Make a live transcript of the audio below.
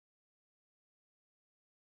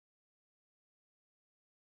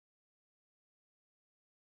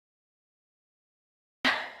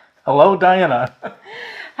Hello, Diana.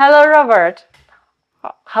 Hello, Robert.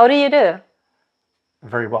 How do you do?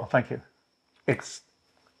 Very well, thank you. It's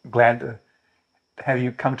glad to have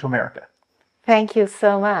you come to America. Thank you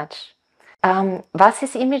so much. Was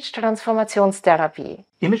ist Image-Transformationstherapie?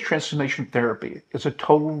 Image transformation therapy is a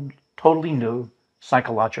totally new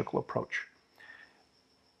psychological approach.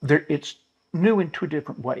 It's new in two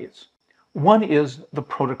different ways. One is the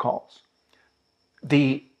protocols.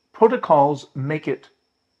 The protocols make it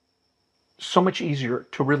so much easier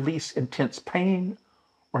to release intense pain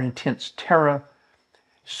or intense terror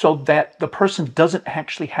so that the person doesn't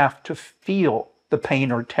actually have to feel the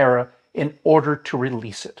pain or terror in order to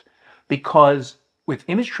release it. Because with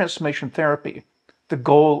image transformation therapy, the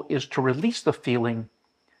goal is to release the feeling,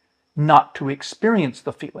 not to experience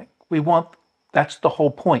the feeling. That's the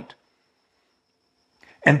whole point.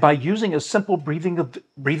 And by using a simple breathing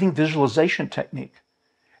visualization technique,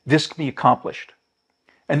 this can be accomplished.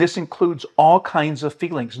 And this includes all kinds of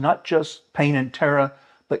feelings, not just pain and terror,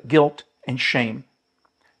 but guilt and shame,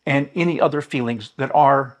 and any other feelings that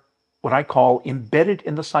are what I call embedded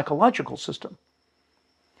in the psychological system.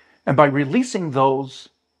 And by releasing those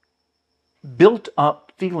built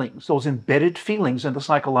up feelings, those embedded feelings in the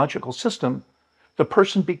psychological system, the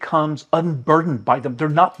person becomes unburdened by them. They're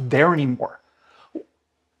not there anymore.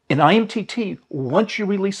 In IMTT, once you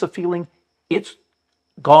release a feeling, it's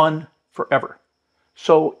gone forever.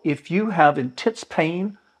 So if you have intense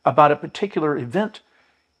pain about a particular event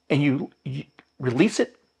and you release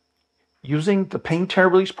it using the pain terror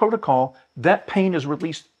release protocol, that pain is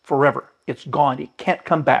released forever. It's gone. It can't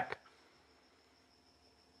come back.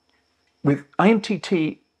 With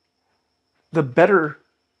IMTT, the better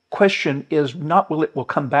question is not will it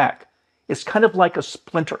come back. It's kind of like a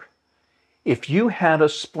splinter. If you had a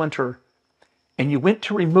splinter and you went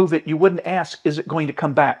to remove it, you wouldn't ask, is it going to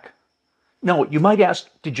come back? No, you might ask,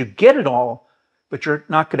 did you get it all? But you're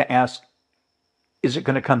not going to ask, is it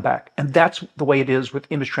going to come back? And that's the way it is with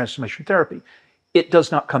image transformation therapy. It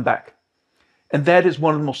does not come back. And that is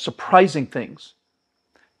one of the most surprising things,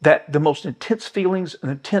 that the most intense feelings and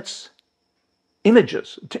intense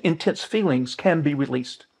images, intense feelings can be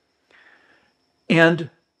released. And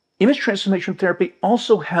image transformation therapy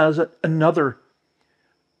also has another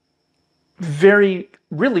really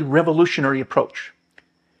revolutionary approach.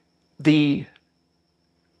 The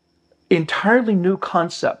entirely new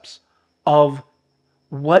concepts of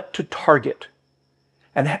what to target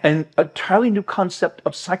and an entirely new concept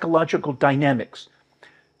of psychological dynamics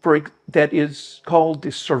that is called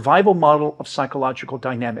the survival model of psychological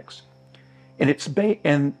dynamics. And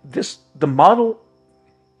the model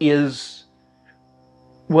is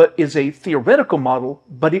what is a theoretical model,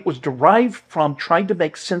 but it was derived from trying to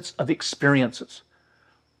make sense of experiences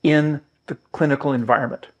in the clinical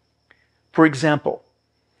environment. For example,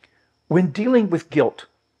 when dealing with guilt,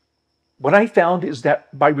 what I found is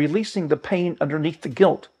that by releasing the pain underneath the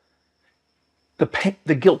guilt,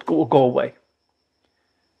 the guilt will go away.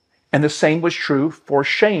 And the same was true for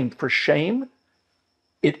shame. For shame,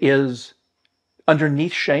 it is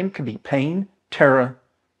underneath shame can be pain, terror,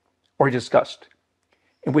 or disgust.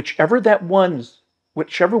 And whichever one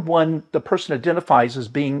the person identifies as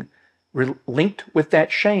being linked with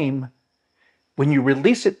that shame, when you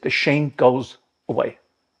release it, the shame goes away.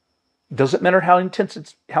 It doesn't matter how intense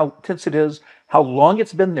it is, how long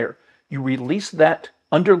it's been there. You release that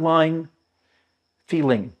underlying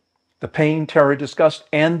feeling, the pain, terror, disgust,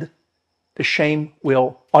 and the shame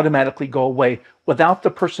will automatically go away without the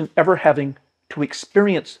person ever having to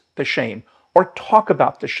experience the shame or talk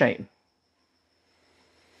about the shame.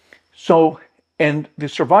 So, and the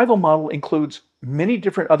survival model includes many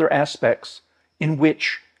different other aspects in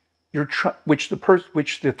which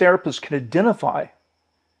the therapist can identify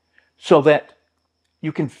so that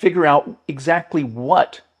you can figure out exactly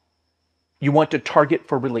what you want to target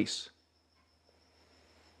for release.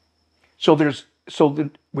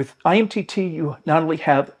 With IMTT, you not only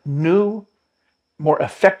have new, more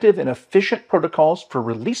effective and efficient protocols for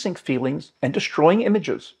releasing feelings and destroying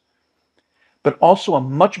images, but also a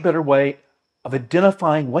much better way of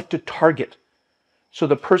identifying what to target so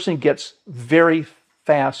the person gets very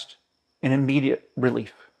fast and immediate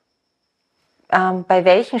relief. Bei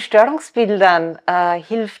welchen Störungsbildern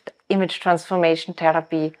hilft Image Transformation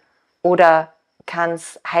Therapy oder kann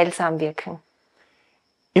es heilsam wirken?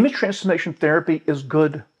 Image transformation therapy is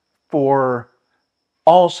good for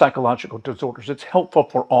all psychological disorders. It's helpful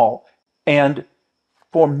for all. And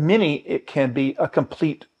for many, it can be a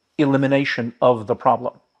complete elimination of the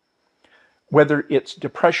problem. Whether it's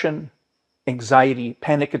depression, anxiety,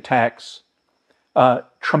 panic attacks,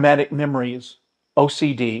 traumatic memories,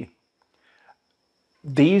 OCD,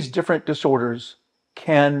 these different disorders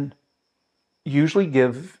can usually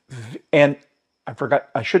give, and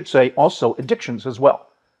I should say also addictions as well,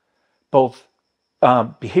 both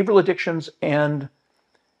behavioral addictions and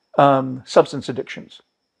substance addictions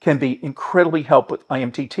can be incredibly helped with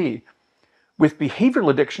IMTT. With behavioral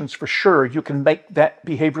addictions, for sure, you can make that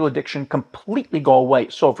behavioral addiction completely go away.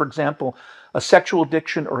 So, for example, a sexual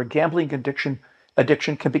addiction or a gambling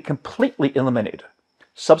addiction can be completely eliminated.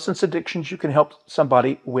 Substance addictions, you can help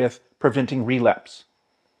somebody with preventing relapse.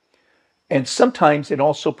 And sometimes it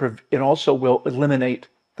also will eliminate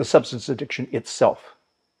the substance addiction itself.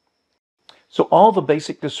 So all the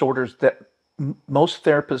basic disorders that most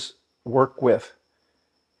therapists work with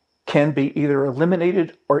can be either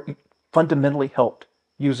eliminated or fundamentally helped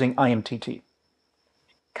using IMTT.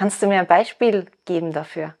 Kannst du mir ein Beispiel geben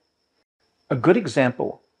dafür? A good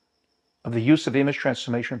example of the use of image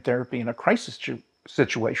transformation therapy in a crisis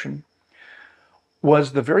situation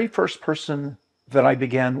was the very first person that I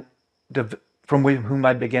began from whom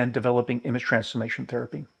I began developing image transformation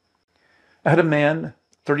therapy. I had a man,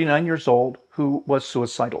 39 years old, who was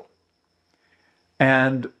suicidal.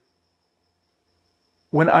 And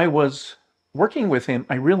when I was working with him,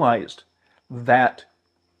 I realized that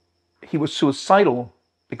he was suicidal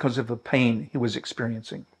because of the pain he was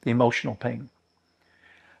experiencing, the emotional pain.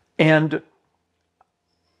 And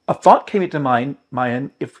a thought came into my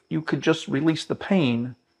mind, if you could just release the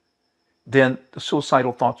pain, then the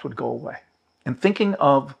suicidal thoughts would go away. And thinking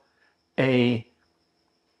of a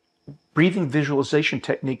breathing visualization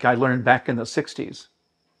technique I learned back in the 60s,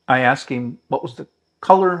 I asked him what was the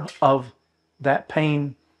color of that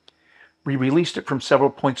pain. We released it from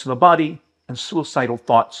several points in the body, and suicidal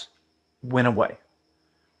thoughts went away.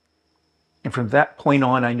 And from that point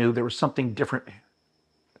on, I knew there was something different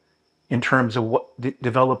in terms of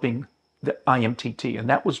developing the IMTT. And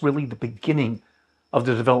that was really the beginning of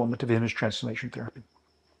the development of image transformation therapy.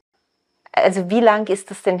 Also wie lang ist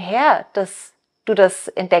das denn her, dass du das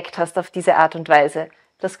entdeckt hast auf diese Art und Weise,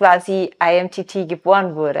 dass quasi IMTT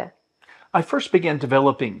geboren wurde? I first began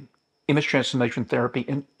developing image transformation therapy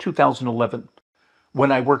in 2011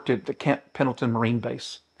 when I worked at the Camp Pendleton Marine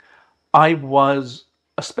Base. I was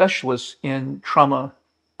a specialist in trauma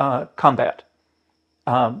combat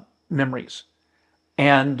memories.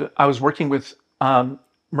 And I was working with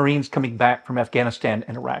Marines coming back from Afghanistan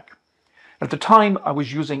and Iraq. At the time, I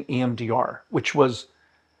was using EMDR, which was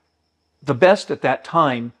the best at that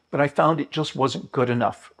time, but I found it just wasn't good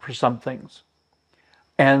enough for some things.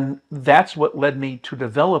 And that's what led me to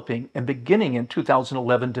developing and beginning in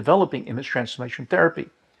 2011, developing image transformation therapy.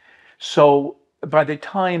 So by the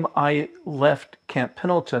time I left Camp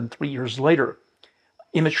Pendleton 3 years later,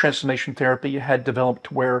 image transformation therapy had developed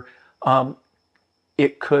to where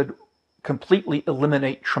it could completely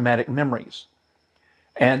eliminate traumatic memories.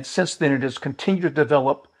 And since then, it has continued to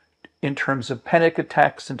develop in terms of panic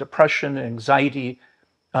attacks and depression, and anxiety,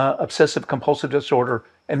 obsessive compulsive disorder,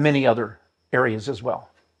 and many other areas as well.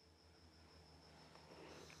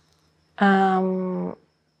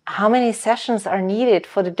 How many sessions are needed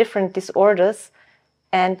for the different disorders,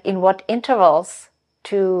 and in what intervals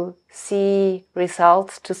to see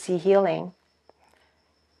results, to see healing?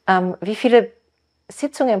 Wie viele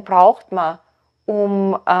Sitzungen braucht man,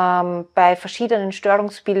 bei verschiedenen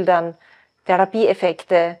Störungsbildern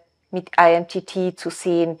Therapieeffekte mit IMTT zu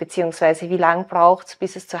sehen, beziehungsweise wie lang braucht es,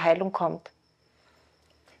 bis es zur Heilung kommt?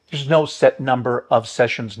 There's no set number of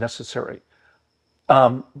sessions necessary.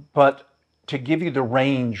 But to give you the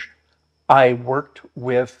range, I worked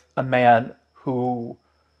with a man who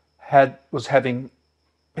had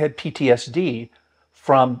PTSD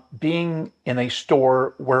from being in a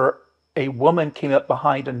store where a woman came up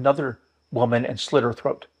behind another woman and slit her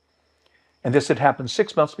throat. And this had happened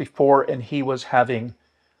 6 months before, and he was having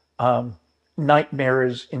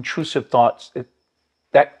nightmares, intrusive thoughts,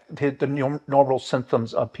 that hit the normal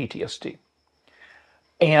symptoms of PTSD.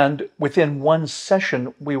 And within one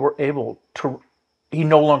session, we were able to, he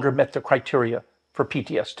no longer met the criteria for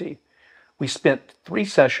PTSD. We spent 3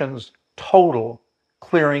 sessions total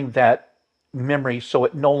clearing that memory so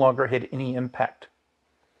it no longer had any impact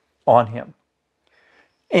on him.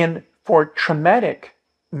 And for traumatic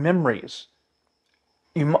memories,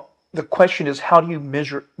 the question is, how do you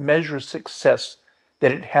measure success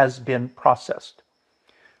that it has been processed?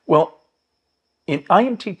 Well, in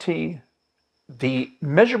IMTT, the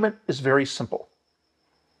measurement is very simple.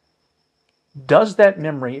 Does that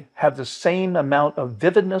memory have the same amount of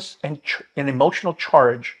vividness and emotional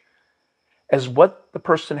charge as what the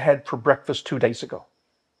person had for breakfast 2 days ago?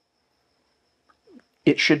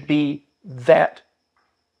 It should be that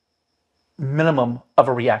minimum of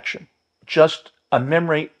a reaction, just a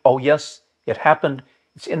memory, oh yes, it happened,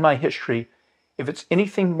 it's in my history. If it's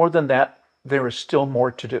anything more than that, there is still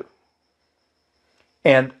more to do.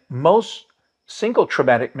 And most single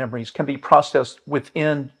traumatic memories can be processed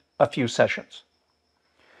within a few sessions.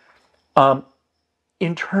 But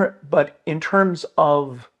in terms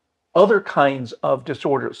of other kinds of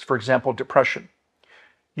disorders, for example, depression,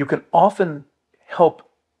 you can often help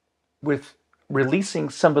with releasing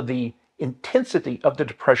some of the intensity of the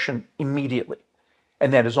depression immediately.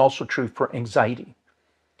 And that is also true for anxiety.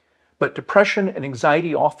 But depression and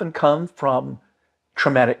anxiety often come from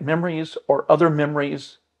traumatic memories or other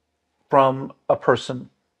memories from a person's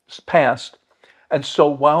past. And so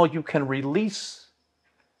while you can release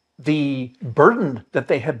the burden that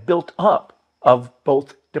they have built up of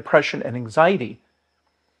both depression and anxiety,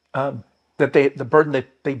 the burden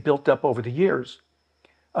that they built up over the years,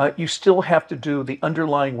 you still have to do the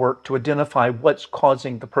underlying work to identify what's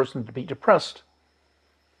causing the person to be depressed.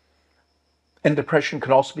 And depression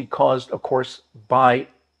can also be caused, of course, by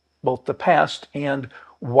both the past and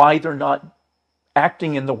why they're not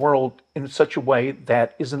acting in the world in such a way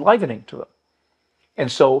that is enlivening to them.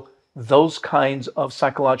 And so those kinds of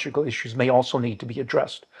psychological issues may also need to be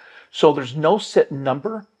addressed. So there's no set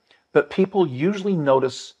number, but people usually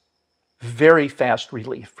notice very fast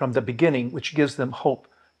relief from the beginning, which gives them hope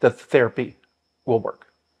that the therapy will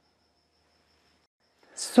work.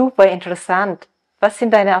 Super interessant. Was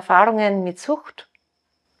sind deine Erfahrungen mit Sucht?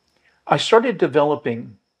 I started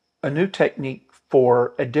developing a new technique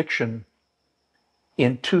for addiction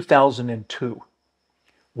in 2002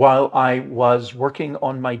 while I was working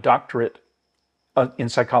on my doctorate in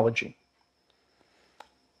psychology.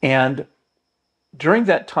 And during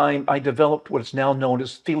that time, I developed what is now known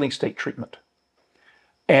as feeling state treatment.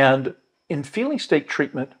 And in feeling state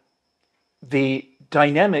treatment, the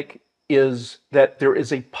dynamic is that there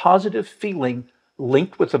is a positive feeling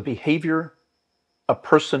linked with a behavior, a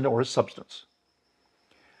person, or a substance.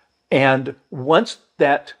 And once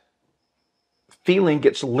that feeling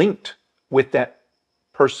gets linked with that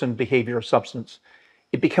person, behavior, or substance,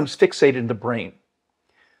 it becomes fixated in the brain.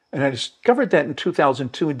 And I discovered that in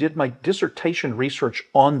 2002 and did my dissertation research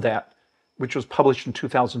on that, which was published in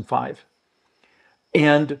 2005.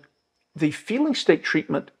 And the feeling state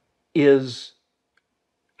treatment is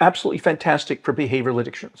absolutely fantastic for behavioral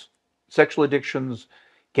addictions, sexual addictions,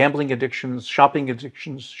 gambling addictions, shopping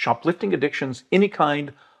addictions, shoplifting addictions, any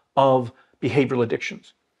kind of behavioral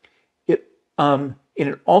addictions. And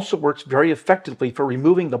it also works very effectively for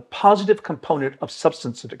removing the positive component of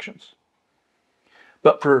substance addictions.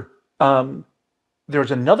 But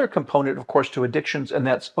there's another component, of course, to addictions, and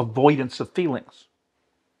that's avoidance of feelings,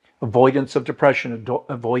 avoidance of depression,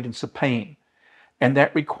 avoidance of pain. And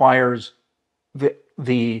that requires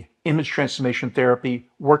the image transformation therapy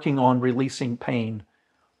working on releasing pain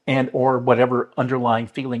and or whatever underlying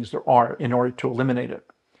feelings there are in order to eliminate it.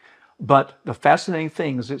 But the fascinating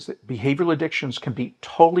thing is that behavioral addictions can be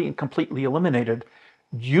totally and completely eliminated,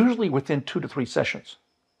 usually within 2 to 3 sessions.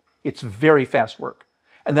 It's very fast work.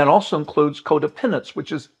 And that also includes codependence,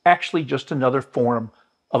 which is actually just another form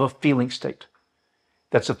of a feeling state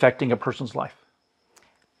that's affecting a person's life.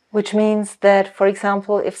 Which means that, for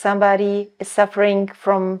example, if somebody is suffering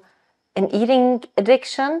from an eating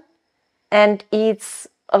addiction and eats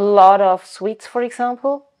a lot of sweets, for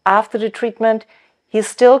example, after the treatment, he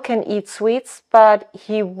still can eat sweets, but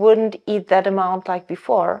he wouldn't eat that amount like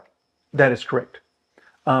before. That is correct.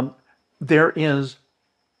 There is,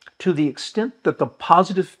 to the extent that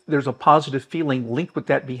there's a positive feeling linked with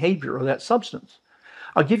that behavior or that substance.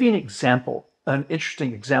 I'll give you an example, an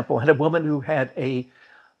interesting example. I had a woman who had a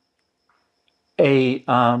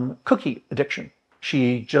cookie addiction.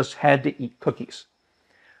 She just had to eat cookies.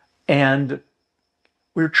 And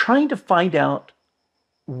we were trying to find out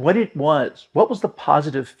what it was. What was the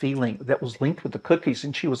positive feeling that was linked with the cookies?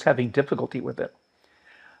 And she was having difficulty with it.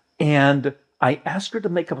 And I asked her to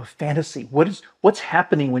make up a fantasy. What's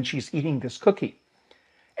happening when she's eating this cookie?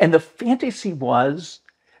 And the fantasy was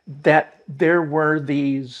that there were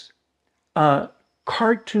these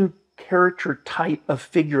cartoon character type of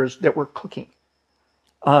figures that were cooking.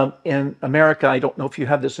 In America, I don't know if you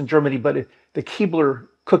have this in Germany, but the Keebler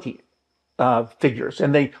cookie figures.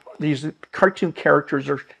 And these cartoon characters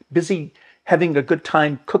are busy having a good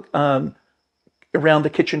time around the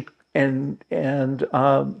kitchen and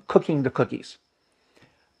cooking the cookies.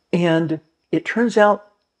 And it turns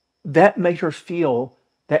out that made her feel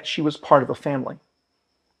that she was part of a family.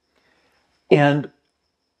 And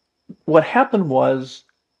what happened was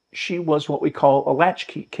she was what we call a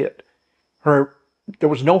latchkey kid. There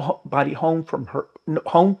was nobody home for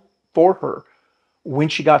her when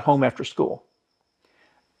she got home after school.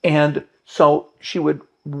 And so she would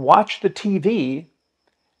watch the TV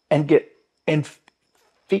and get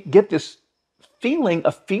this feeling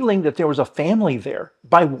that there was a family there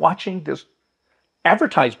by watching this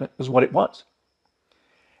advertisement, is what it was.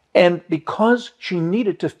 And because she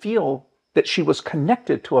needed to feel that she was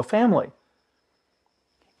connected to a family,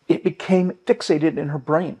 it became fixated in her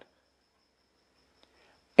brain.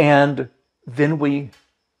 And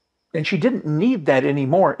she didn't need that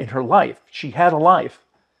anymore in her life. She had a life,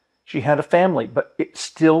 she had a family, but it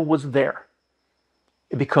still was there.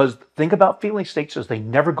 Because think about feeling states as they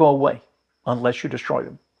never go away unless you destroy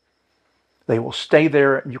them. They will stay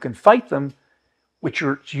there, and you can fight them, which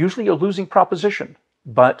is usually a losing proposition.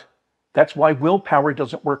 But that's why willpower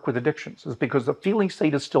doesn't work with addictions, is because the feeling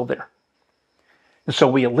state is still there. And so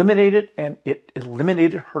we eliminated, and it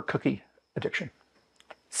eliminated her cookie addiction.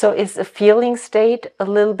 So is a feeling state a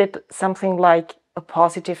little bit something like a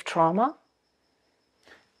positive trauma?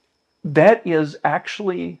 That is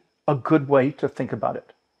actually a good way to think about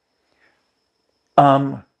it.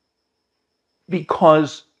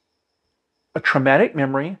 Because a traumatic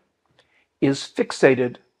memory is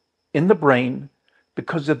fixated in the brain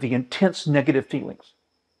because of the intense negative feelings.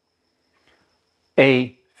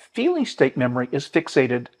 A feeling state memory is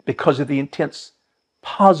fixated because of the intense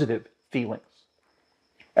positive feelings.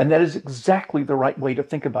 And that is exactly the right way to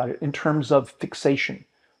think about it in terms of fixation.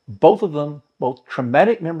 Both of them, both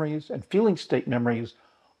traumatic memories and feeling state memories,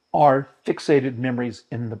 are fixated memories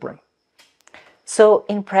in the brain. So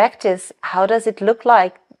in practice, how does it look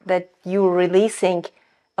like that you're releasing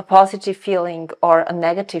a positive feeling or a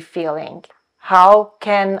negative feeling? How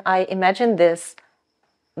can I imagine this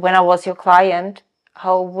when I was your client?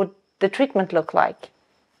 How would the treatment look like?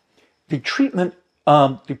 The treatment,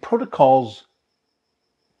 the protocols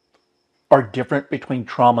are different between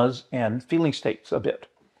traumas and feeling states a bit.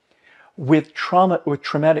 With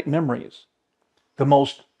traumatic memories,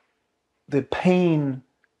 the pain,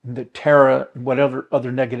 the terror, and whatever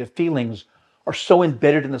other negative feelings are so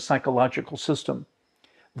embedded in the psychological system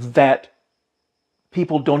that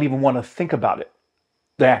people don't even want to think about it,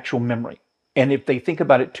 the actual memory. And if they think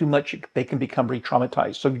about it too much, they can become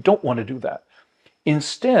re-traumatized. So you don't want to do that.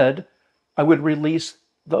 Instead, I would release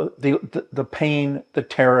the pain, the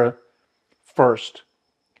terror first,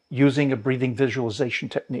 using a breathing visualization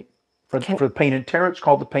technique. For pain and terror, it's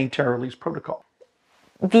called the Pain Terror Release Protocol.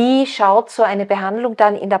 Wie schaut so eine Behandlung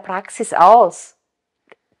dann in der Praxis aus?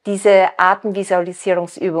 Diese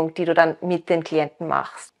Atemvisualisierungsübung, die du dann mit den Klienten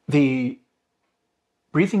machst. The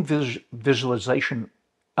breathing visualization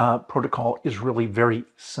protocol is really very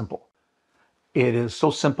simple. It is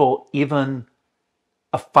so simple, even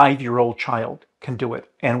a 5-year-old child can do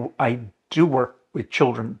it. And I do work with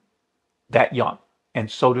children that young,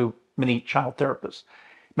 and so do many child therapists.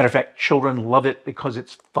 Matter of fact, children love it because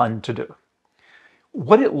it's fun to do.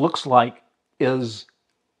 What it looks like is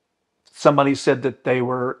somebody said that they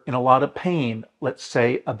were in a lot of pain, let's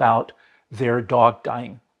say about their dog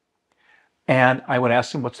dying. And I would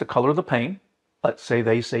ask them, what's the color of the pain? Let's say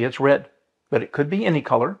they say it's red, but it could be any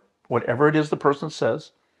color, whatever it is the person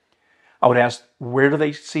says. I would ask, where do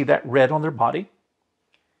they see that red on their body?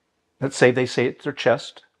 Let's say they say it's their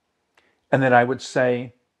chest. And then I would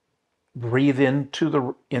say, breathe into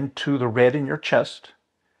the red in your chest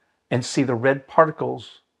and see the red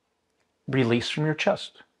particles release from your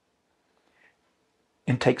chest.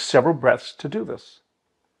 And take several breaths to do this.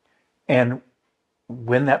 And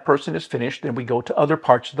when that person is finished, then we go to other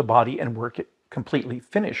parts of the body and work it completely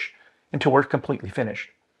finished until we're completely finished.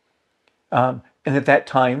 And at that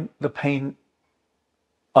time, the pain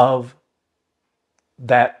of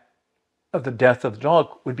the death of the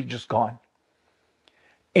dog would be just gone.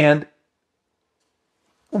 And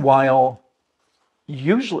while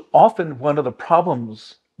often one of the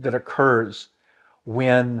problems that occurs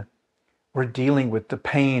when we're dealing with the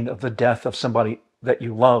pain of the death of somebody that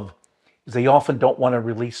you love is they often don't want to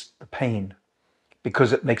release the pain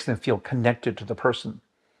because it makes them feel connected to the person.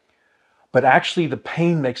 But actually, the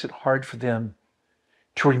pain makes it hard for them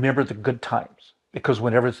to remember the good times, because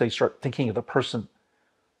whenever they start thinking of the person,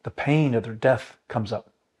 the pain of their death comes up.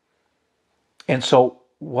 And so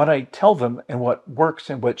what I tell them, and what works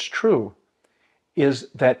and what's true, is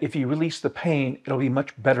that if you release the pain, it'll be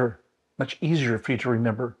much better, much easier for you to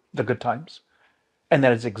remember the good times. And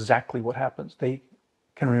that is exactly what happens. They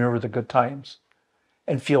can remember the good times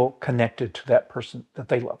and feel connected to that person that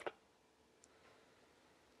they loved.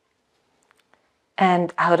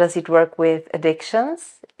 And how does it work with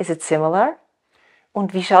addictions? Is it similar?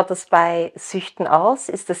 Und wie schaut das bei Süchten aus?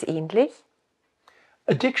 Ist das ähnlich?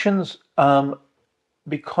 Addictions,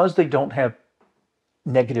 because they don't have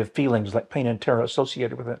negative feelings like pain and terror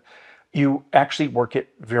associated with it, you actually work it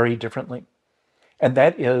very differently. And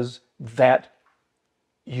that is that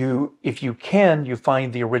if you can, you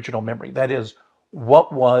find the original memory. That is,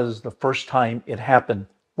 what was the first time it happened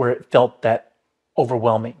where it felt that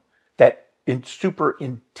overwhelming, that super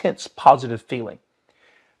intense positive feeling.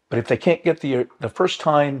 But if they can't get the first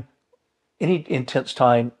time, any intense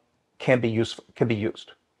time can be used.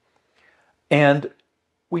 And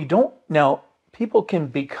we don't now. People can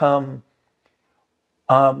become.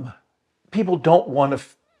 People don't want to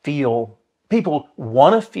feel. People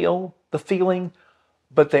want to feel the feeling,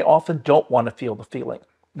 but they often don't want to feel the feeling.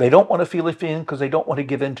 They don't want to feel the feeling because they don't want to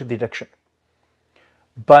give in to the addiction.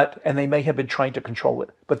 And they may have been trying to control it,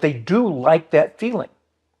 but they do like that feeling.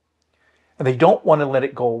 And they don't want to let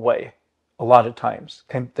it go away. A lot of times,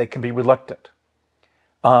 they can be reluctant.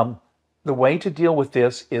 The way to deal with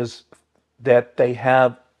this is that they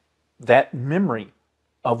have that memory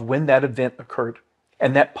of when that event occurred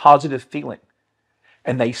and that positive feeling.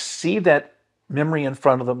 And they see that memory in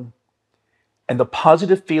front of them and the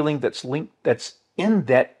positive feeling that's in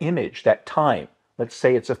that image, that time. Let's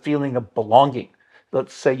say it's a feeling of belonging.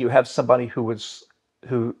 Let's say you have somebody who's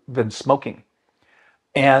been smoking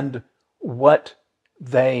and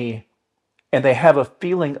they have a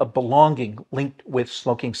feeling of belonging linked with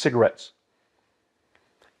smoking cigarettes.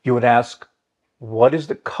 You would ask, what is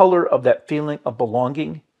the color of that feeling of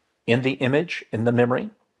belonging in the image, in the memory?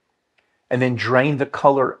 And then drain the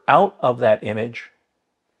color out of that image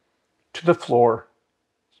to the floor,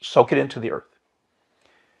 soak it into the earth,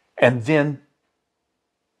 and then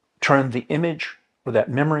turn the image or that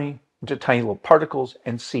memory into tiny little particles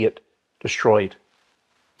and see it destroyed.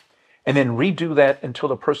 And then redo that until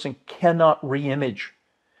the person cannot re-image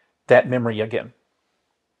that memory again.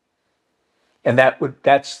 And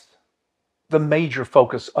that's the major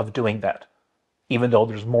focus of doing that, even though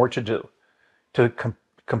there's more to do to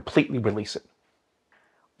completely release it.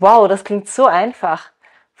 Wow, das klingt so einfach.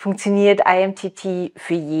 Funktioniert IMTT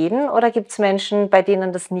für jeden oder gibt es Menschen, bei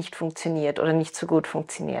denen das nicht funktioniert oder nicht so gut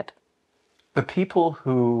funktioniert? The people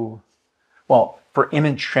for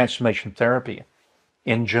image transformation therapy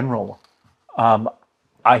in general,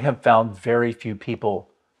 I have found very few people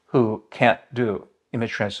who can't do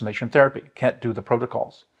image transformation therapy, can't do the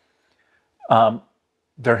protocols.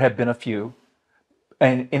 There have been a few,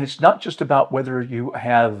 and it's not just about whether you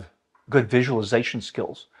have good visualization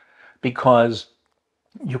skills, because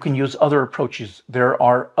you can use other approaches. There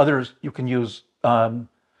are others. You can use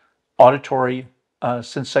auditory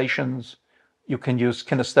sensations. You can use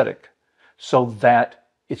kinesthetic, so that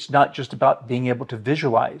it's not just about being able to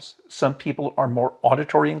visualize. Some people are more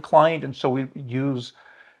auditory inclined, and so we use,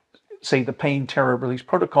 say, the pain terror release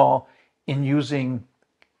protocol in using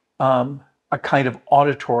a kind of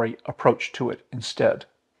auditory approach to it instead,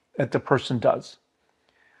 that the person does.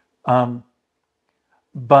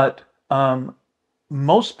 But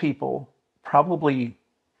most people, probably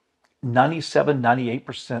 97,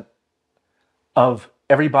 98% of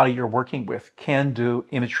everybody you're working with can do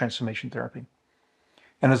image transformation therapy.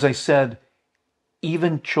 And as I said,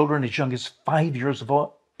 even children as young as 5 years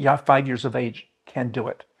of age can do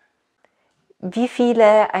it. Wie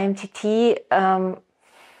viele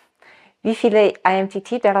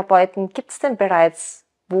IMTT-Therapeuten gibt es denn bereits?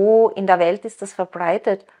 Wo in der Welt ist das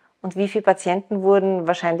verbreitet? Und wie viele Patienten wurden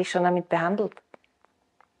wahrscheinlich schon damit behandelt?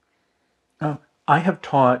 I have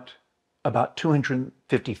taught about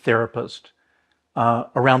 250 therapists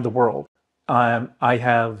around the world. I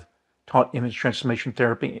have taught image transformation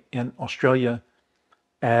therapy in Australia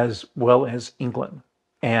as well as England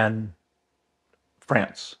and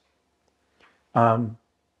France.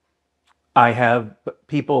 I have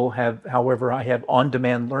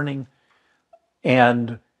on-demand learning,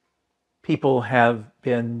 and people have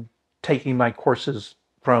been taking my courses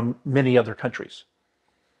from many other countries.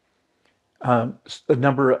 The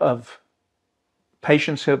number of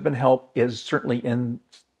patients who have been helped is certainly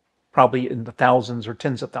probably in the thousands or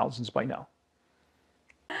tens of thousands by now.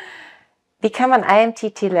 Wie kann man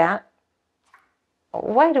IMTT lernen?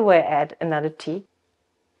 Why do I add another T?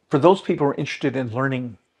 For those people who are interested in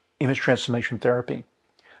learning image transformation therapy,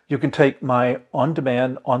 you can take my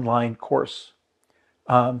on-demand online course.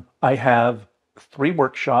 I have 3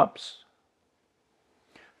 workshops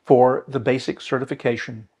for the basic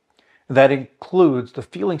certification. That includes the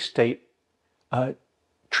feeling state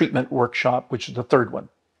treatment workshop, which is the 3rd one.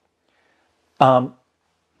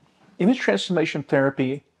 Image transformation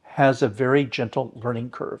therapy has a very gentle learning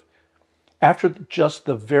curve. After just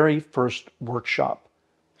the very first workshop,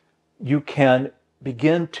 you can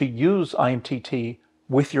begin to use IMTT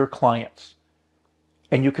with your clients.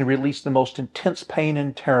 and you can release the most intense pain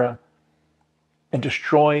and terror and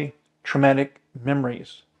destroy traumatic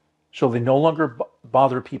memories so they no longer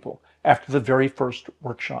bother people after the very first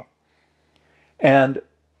workshop. And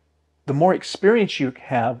the more experience you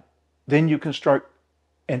have, then you can start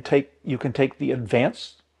and take the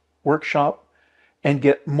advanced workshop and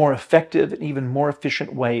get more effective and even more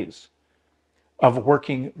efficient ways of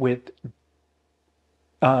working with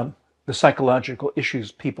the psychological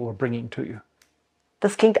issues people are bringing to you.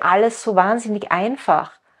 Das klingt alles so wahnsinnig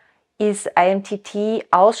einfach. Ist IMTT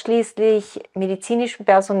ausschließlich medizinischem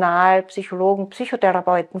Personal, Psychologen,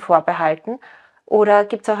 Psychotherapeuten vorbehalten? Oder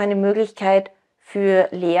gibt es auch eine Möglichkeit für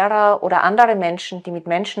Lehrer oder andere Menschen, die mit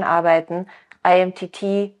Menschen arbeiten,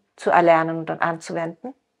 IMTT zu erlernen und dann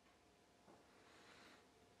anzuwenden?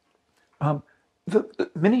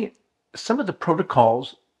 Some of the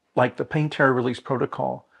protocols, like the pain terror release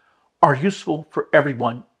protocol, are useful for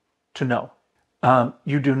everyone to know.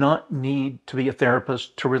 You do not need to be a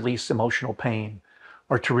therapist to release emotional pain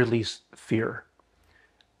or to release fear.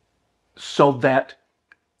 So that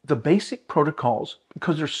the basic protocols,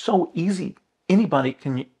 because they're so easy, anybody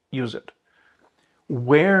can use it.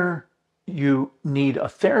 Where you need a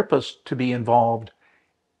therapist to be involved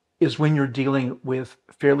is when you're dealing with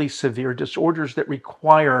fairly severe disorders that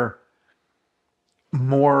require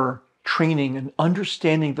more training and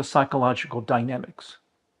understanding the psychological dynamics.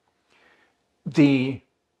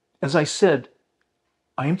 As I said,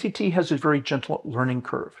 IMTT has a very gentle learning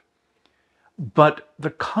curve, but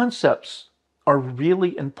the concepts are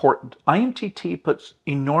really important. IMTT puts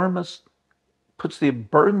the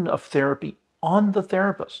burden of therapy on the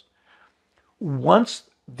therapist. Once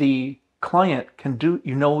the client can do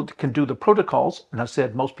the protocols, and I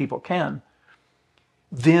said most people can,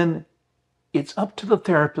 then it's up to the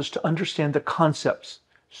therapist to understand the concepts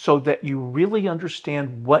so that you really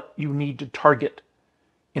understand what you need to target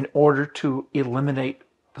in order to eliminate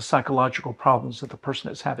the psychological problems that the person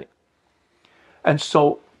is having. And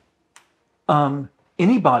so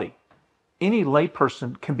anybody, any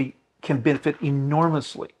layperson can benefit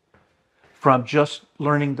enormously from just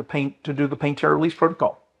learning to do the pain terror release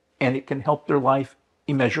protocol, and it can help their life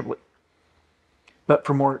immeasurably. But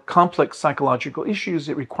for more complex psychological issues,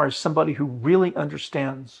 it requires somebody who really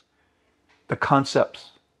understands the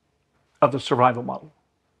concepts of the survival model.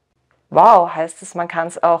 Wow, heißt es, man kann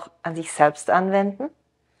es auch an sich selbst anwenden?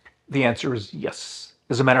 The answer is yes.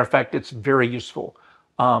 As a matter of fact, it's very useful.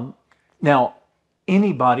 Now,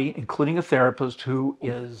 anybody, including a therapist who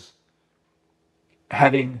has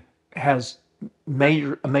a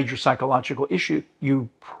major psychological issue, you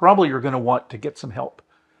probably are going to want to get some help,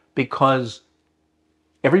 because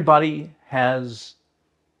everybody has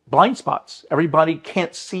blind spots. Everybody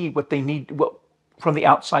can't see what they need, what from the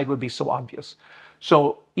outside would be so obvious.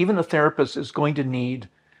 So even a therapist is going to need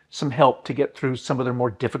some help to get through some of their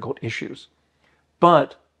more difficult issues.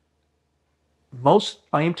 But most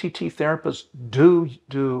IMTT therapists do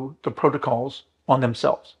the protocols on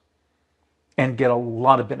themselves and get a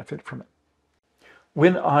lot of benefit from it.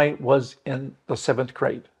 When I was in the 7th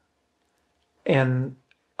grade, and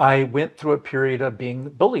I went through a period of being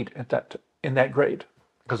bullied in that grade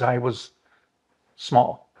because I was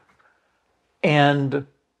small. And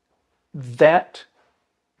the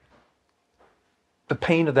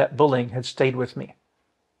pain of that bullying had stayed with me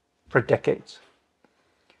for decades.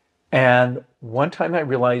 And one time I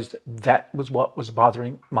realized that was what was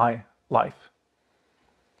bothering my life.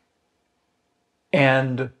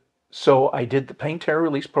 And so I did the pain terror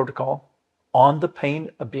release protocol on the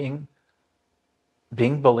pain of being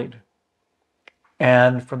bullied.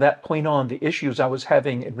 And from that point on, the issues I was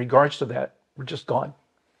having in regards to that were just gone.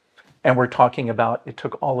 And we're talking about, it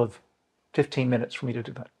took all of 15 minutes for me to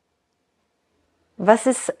do that. Was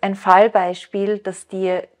ist ein Fallbeispiel, das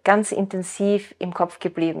dir ganz intensiv im Kopf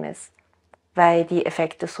geblieben ist, weil die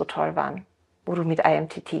Effekte so toll waren, wo du mit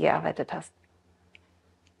IMTT gearbeitet hast?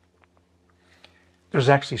 There's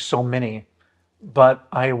actually so many, but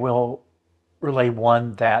I will relay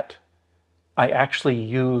one that I actually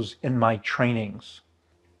use in my trainings.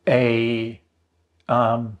 A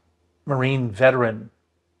Marine veteran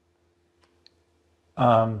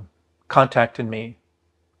contacted me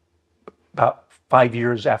about 5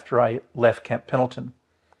 years after I left Camp Pendleton,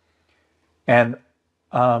 and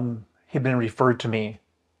he'd been referred to me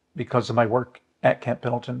because of my work at Camp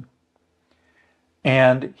Pendleton,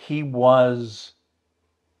 and he was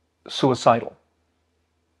suicidal.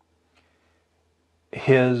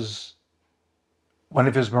 One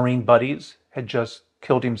of his Marine buddies had just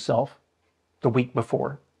killed himself the week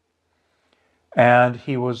before, and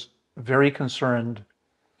he was very concerned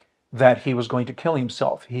that he was going to kill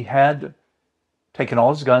himself. He had taken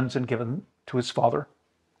all his guns and given to his father.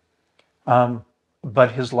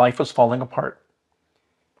 But his life was falling apart.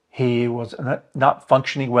 He was not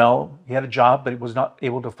functioning well. He had a job, but he was not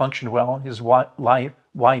able to function well. His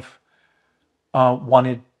wife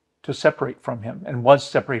wanted to separate from him and was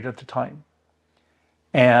separated at the time.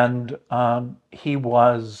 And he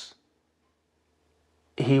was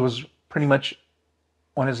pretty much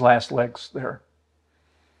on his last legs there.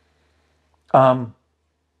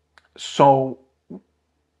 So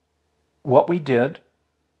what we did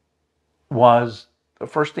was, the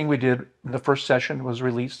first thing we did in the first session was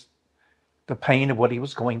release the pain of what he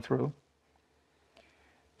was going through.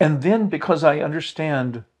 And then, because I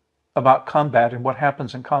understand about combat and what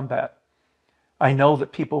happens in combat, I know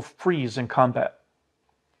that people freeze in combat.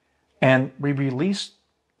 And we released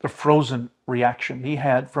the frozen reaction he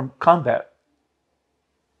had from combat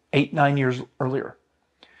 8-9 years earlier.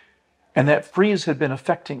 And that freeze had been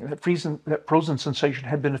affecting, that frozen sensation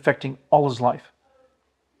had been affecting all his life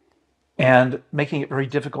and making it very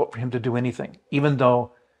difficult for him to do anything, even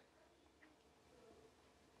though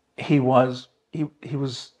it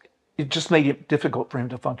just made it difficult for him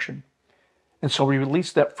to function. And so we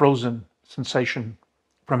released that frozen sensation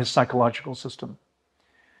from his psychological system.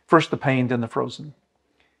 First the pain, then the frozen.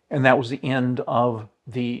 And that was the end of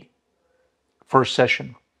the first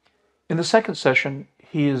session. In the second session,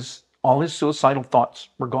 all his suicidal thoughts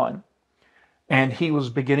were gone. And he was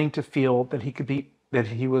beginning to feel that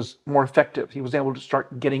he was more effective. He was able to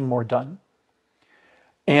start getting more done.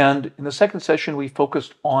 And in the second session, we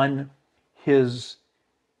focused on the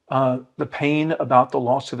pain about the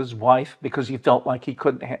loss of his wife, because he felt like he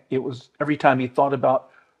couldn't. It was every time he thought about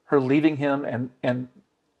her leaving him and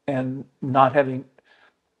not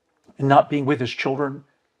being with his children,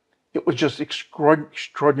 it was just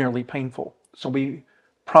extraordinarily painful. So we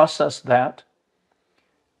processed that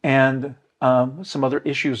and some other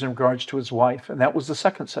issues in regards to his wife, and that was the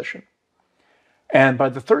second session. And by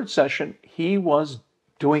the third session, he was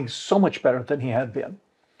doing so much better than he had been.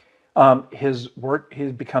 His work, he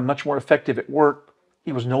had become much more effective at work.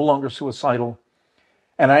 He was no longer suicidal.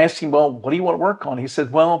 And I asked him, well, what do you want to work on? He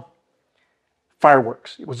said, well,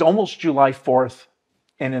 fireworks. It was almost July 4th.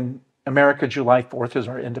 And in America, July 4th is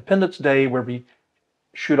our Independence Day, where we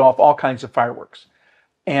shoot off all kinds of fireworks.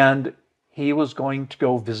 And he was going to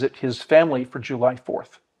go visit his family for July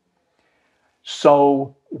 4th.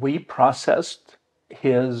 So we processed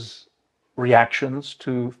his reactions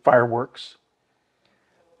to fireworks.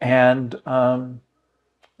 And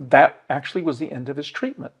that actually was the end of his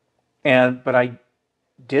treatment. But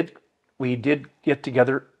we did get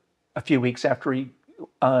together a few weeks after he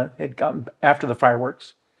had gotten after the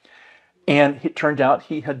fireworks, and it turned out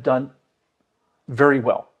he had done very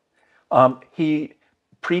well.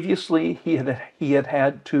 Previously he had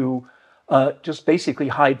had to just basically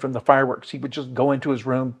hide from the fireworks. He would just go into his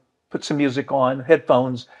room, put some music on,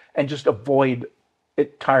 headphones, and just avoid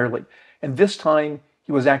it entirely. And this time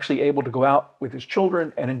he was actually able to go out with his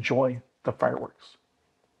children and enjoy the fireworks.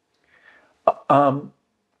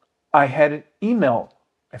 I had an email.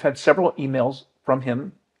 I've had several emails from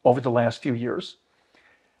him over the last few years,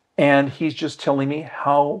 and he's just telling me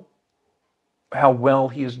how well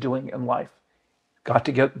he is doing in life. Got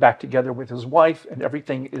to get back together with his wife, and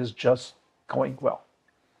everything is just going well.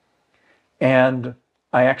 And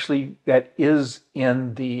that is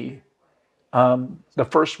in the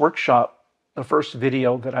first workshop, the first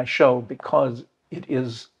video that I show, because it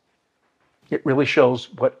really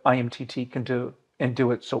shows what IMTT can do, and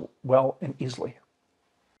do it so well and easily.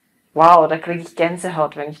 Wow, da kriege ich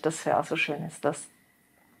Gänsehaut, wenn ich das höre. So schön ist das.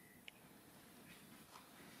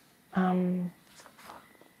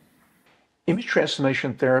 Image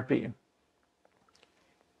transformation therapy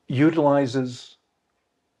utilizes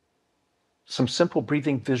some simple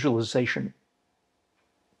breathing visualization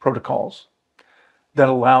protocols that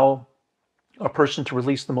allow a person to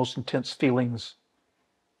release the most intense feelings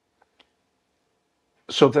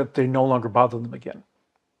so that they no longer bother them again.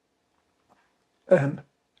 And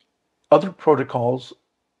other protocols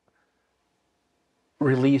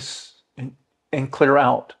release and clear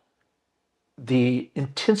out the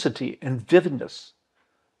intensity and vividness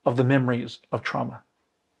of the memories of trauma.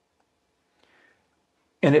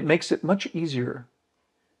 And it makes it much easier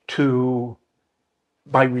to,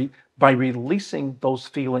 by releasing those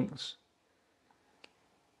feelings,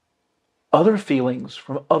 other feelings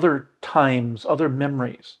from other times, other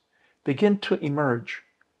memories begin to emerge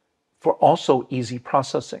for also easy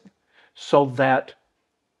processing, so that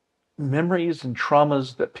memories and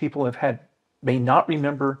traumas that people have had may not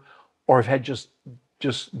remember or have had just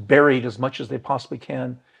buried as much as they possibly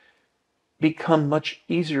can become much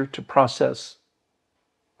easier to process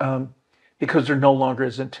because they're no longer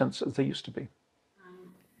as intense as they used to be.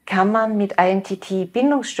 Kann man mit IMTT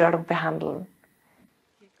Bindungsstörung behandeln?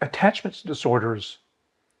 Attachment disorders,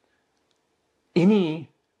 any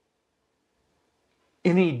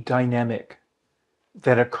dynamic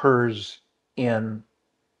that occurs in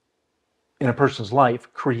a person's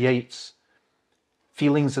life creates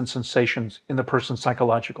feelings and sensations in the person's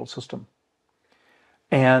psychological system.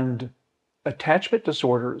 And attachment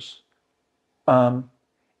disorders are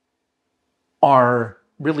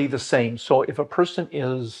really the same. So if a person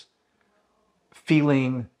is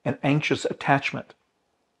feeling an anxious attachment,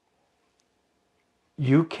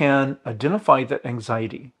 you can identify that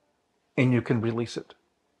anxiety and you can release it.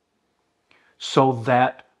 So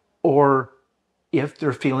that, or if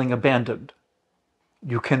they're feeling abandoned,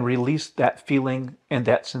 you can release that feeling and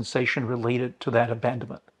that sensation related to that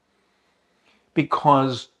abandonment.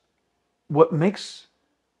 Because what makes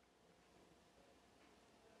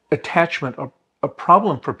attachment a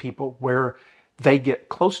problem for people, where they get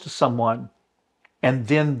close to someone and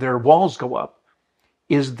then their walls go up,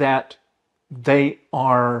 is that there's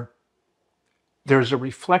a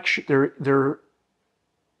reflection, the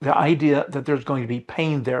idea that there's going to be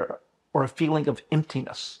pain there, or a feeling of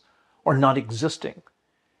emptiness or not existing,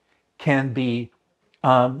 can be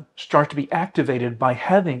start to be activated by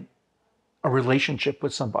having a relationship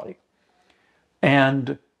with somebody.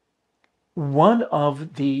 And one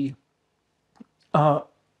of the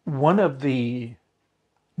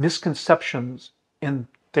misconceptions in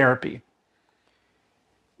therapy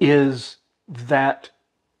is that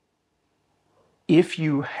if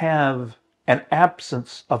you have an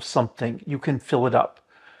absence of something, you can fill it up.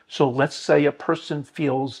 So let's say a person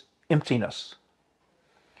feels emptiness.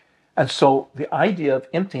 And so the idea of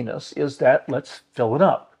emptiness is that let's fill it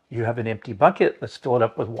up. You have an empty bucket, let's fill it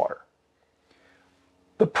up with water.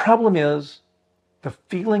 The problem is the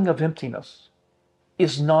feeling of emptiness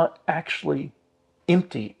is not actually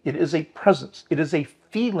empty. It is a presence. It is a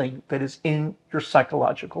feeling that is in your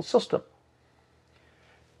psychological system.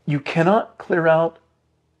 You cannot clear out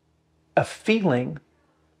a feeling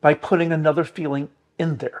by putting another feeling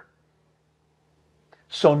in there.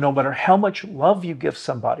 So no matter how much love you give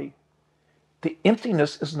somebody, the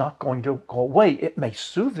emptiness is not going to go away. It may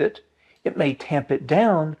soothe it, it may tamp it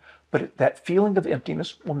down, but that feeling of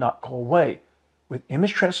emptiness will not go away. With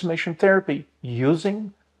image transformation therapy,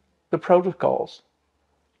 using the protocols,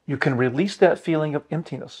 you can release that feeling of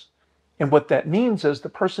emptiness. And what that means is the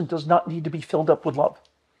person does not need to be filled up with love.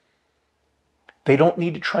 They don't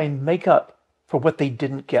need to try and make up for what they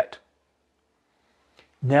didn't get.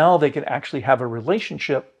 Now they can actually have a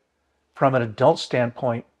relationship from an adult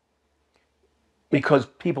standpoint, because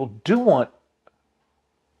people do want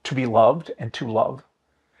to be loved and to love,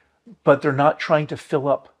 but they're not trying to fill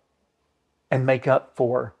up and make up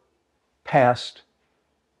for past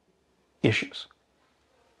issues.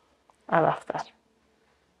 I love that.